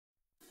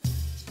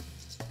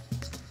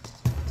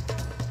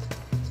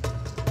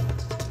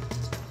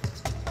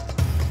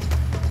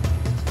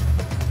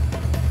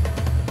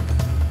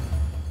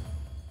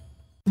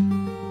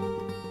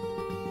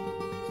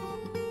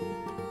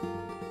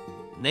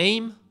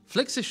Name: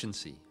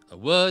 FLEXICIENCY, a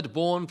word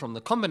born from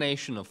the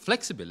combination of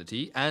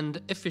flexibility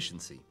and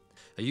efficiency.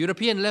 A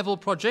European-level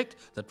project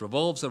that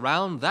revolves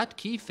around that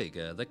key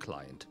figure, the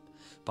client.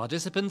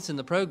 Participants in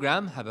the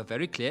program have a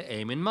very clear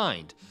aim in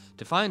mind: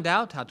 to find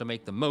out how to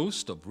make the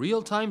most of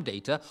real-time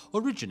data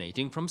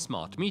originating from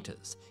smart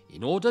meters,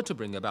 in order to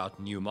bring about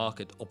new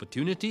market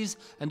opportunities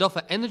and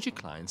offer energy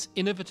clients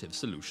innovative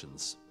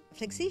solutions.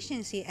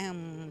 FLEXICIENCY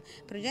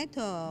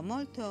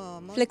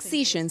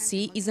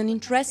is an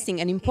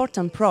interesting and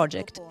important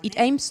project. It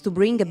aims to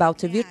bring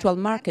about a virtual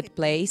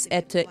marketplace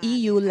at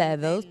EU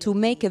level to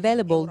make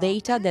available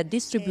data that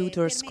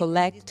distributors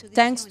collect,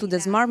 thanks to the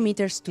smart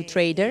meters, to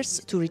traders,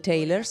 to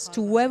retailers,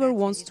 to whoever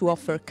wants to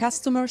offer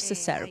customers a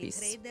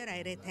service.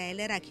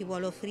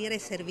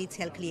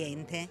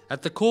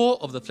 At the core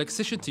of the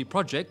FLEXICIENCY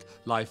project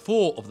lie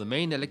 4 of the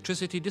main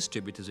electricity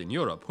distributors in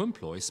Europe who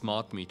employ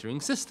smart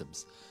metering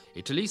systems: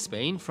 Italy,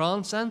 Spain,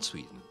 France and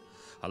Sweden.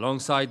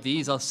 Alongside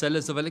these are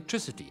sellers of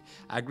electricity,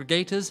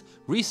 aggregators,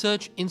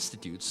 research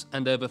institutes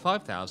and over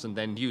 5,000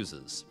 end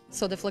users.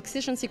 So the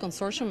FLEXICIENCY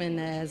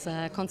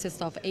consortium consists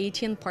of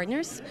 18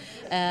 partners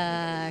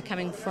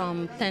coming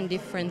from 10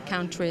 different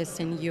countries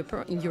in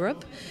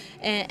Europe,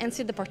 and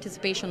see the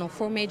participation of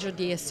 4 major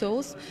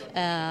DSOs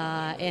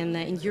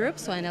in Europe,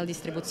 so Enel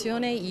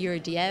Distribuzione,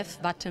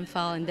 ERDF,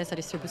 Vattenfall and Endesa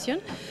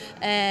Distribution,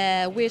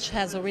 which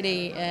has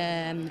already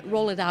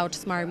rolled out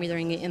smart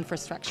metering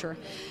infrastructure.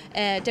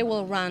 They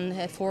will run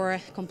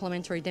 4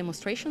 complementary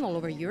demonstrations all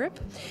over Europe,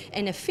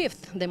 and a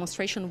 5th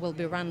demonstration will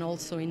be run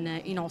also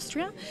in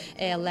Austria,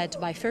 led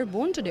by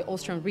Verbund, the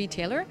Austrian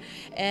retailer.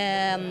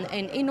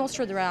 And in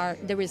Austria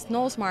there is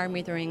no smart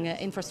metering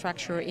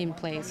infrastructure in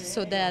place.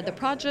 So the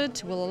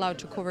project will allow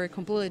to cover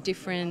completely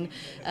different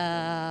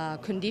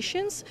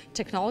conditions,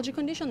 technology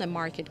conditions and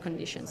market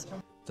conditions.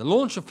 The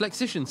launch of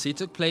FLEXICIENCY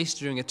took place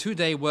during a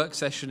 2-day work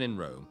session in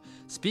Rome.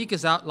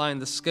 Speakers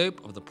outlined the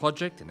scope of the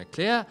project in a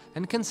clear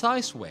and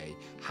concise way: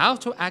 how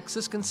to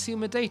access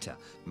consumer data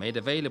made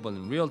available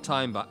in real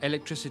time by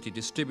electricity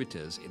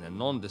distributors in a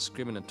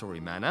non-discriminatory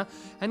manner,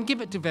 and give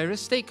it to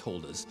various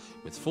stakeholders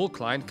with full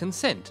client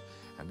consent,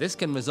 and this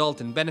can result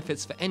in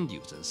benefits for end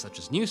users such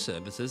as new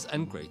services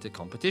and greater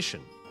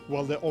competition.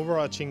 Well, the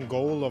overarching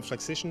goal of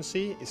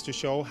FLEXICIENCY is to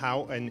show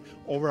how an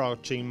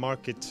overarching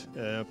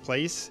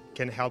marketplace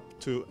can help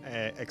to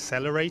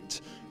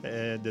accelerate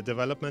the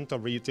development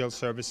of retail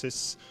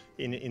services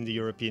in the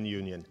European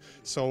Union.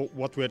 So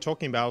what we're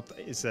talking about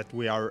is that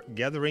we are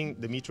gathering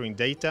the metering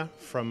data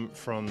from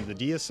the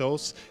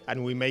DSOs,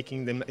 and we're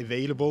making them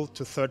available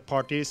to third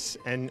parties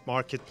and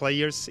market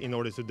players in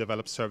order to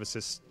develop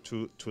services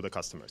to the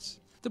customers.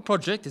 The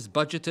project is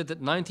budgeted at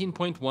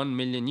 19.1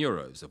 million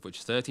euros, of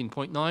which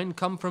 13.9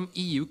 come from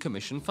EU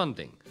Commission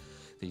funding.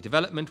 The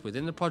development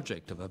within the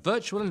project of a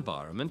virtual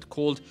environment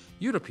called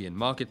European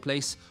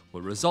Marketplace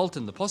will result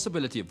in the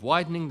possibility of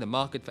widening the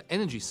market for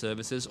energy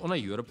services on a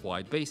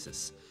Europe-wide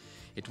basis.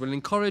 It will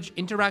encourage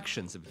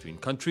interactions between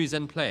countries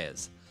and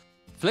players.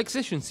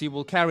 FLEXICIENCY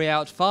will carry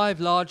out 5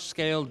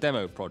 large-scale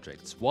demo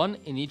projects, 1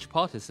 in each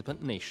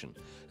participant nation,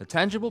 a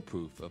tangible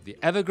proof of the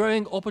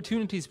ever-growing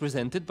opportunities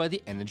presented by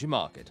the energy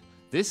market.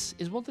 This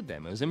is what the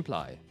demos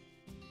imply.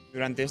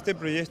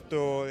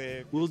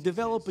 We'll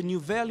develop new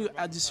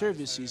value-added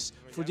services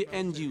for the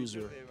end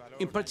user,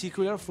 in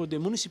particular for the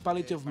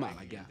municipality of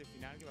Malaga.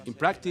 In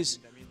practice,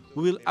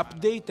 we will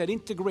update and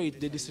integrate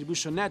the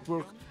distribution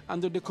network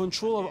under the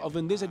control of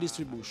Endesa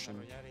Distribution.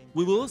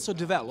 We will also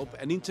develop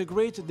and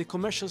integrate the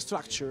commercial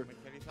structure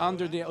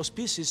under the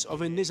auspices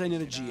of Endesa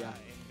Energia,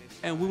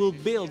 and we will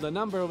build a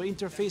number of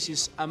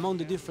interfaces among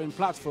the different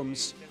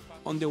platforms.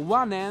 On the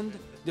one hand,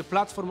 the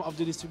platform of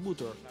the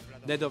distributor,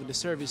 that of the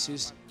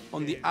services;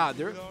 on the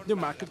other, the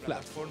market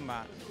platform.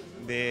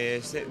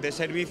 De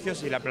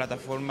servicios y la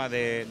plataforma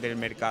del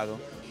mercado.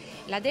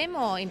 The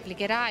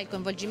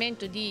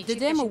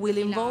demo will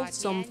involve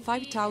some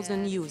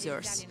 5,000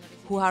 users,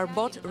 who are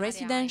both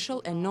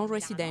residential and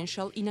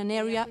non-residential in an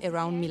area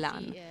around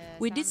Milan.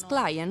 With these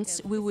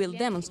clients, we will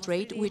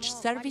demonstrate which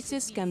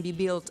services can be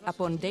built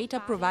upon data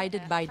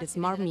provided by the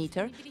smart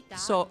meter,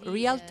 so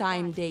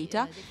real-time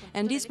data,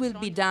 and this will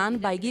be done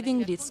by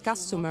giving these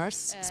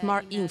customers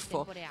smart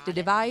info, the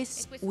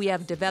device we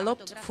have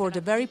developed for the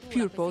very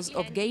purpose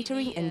of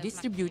gathering and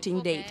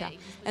distributing data,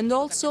 and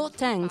also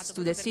thanks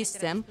to the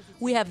system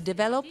we have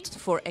developed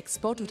for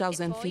Expo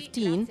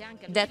 2015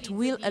 that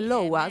will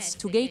allow us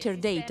to gather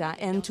data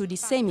and to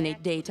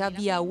disseminate data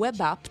via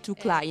web app to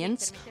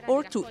clients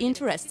or to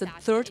interested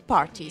third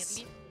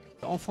parties.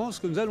 Our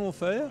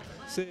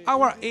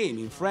aim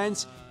in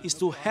France is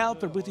to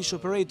help a British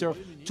operator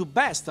to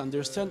best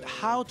understand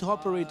how to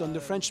operate on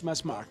the French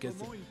mass market,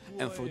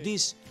 and for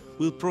this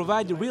we'll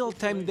provide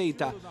real-time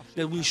data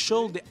that will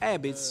show the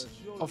habits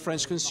of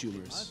French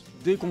consumers.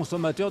 Des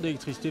consommateurs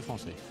d'électricité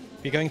français.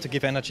 We're going to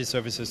give energy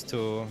services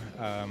to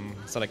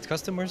select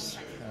customers.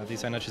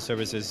 These energy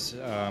services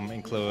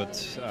include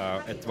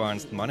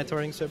advanced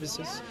monitoring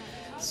services.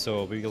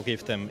 So we will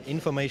give them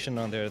information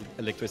on their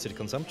electricity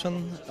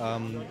consumption.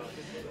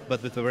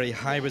 but with a very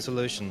high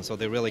resolution, so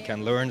they really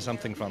can learn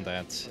something from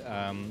that.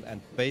 And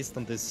based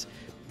on this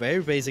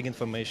very basic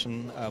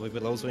information, we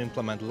will also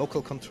implement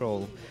local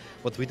control.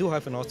 What we do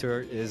have in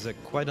Austria is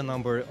quite a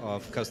number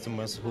of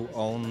customers who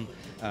own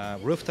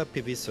rooftop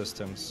PV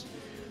systems,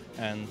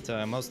 and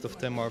most of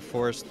them are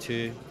forced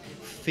to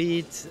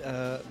feed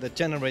the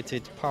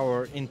generated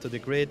power into the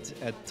grid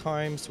at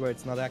times where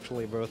it's not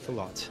actually worth a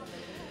lot.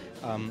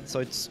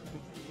 So it's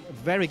a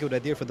very good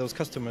idea for those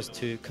customers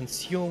to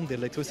consume the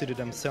electricity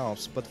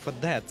themselves, but for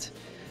that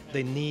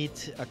they need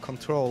a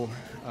control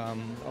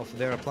of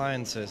their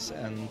appliances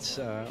and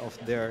of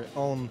their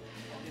own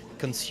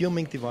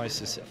consuming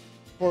devices.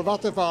 For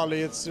Vattenfall,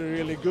 it's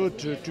really good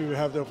to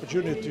have the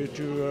opportunity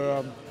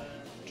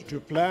to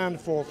plan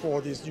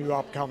for this new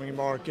upcoming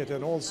market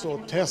and also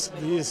test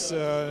these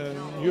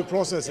new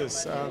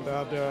processes and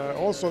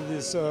also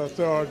this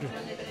third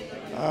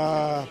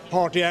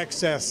party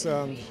access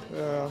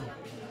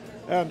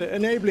and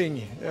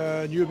enabling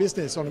new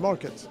business on the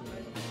market.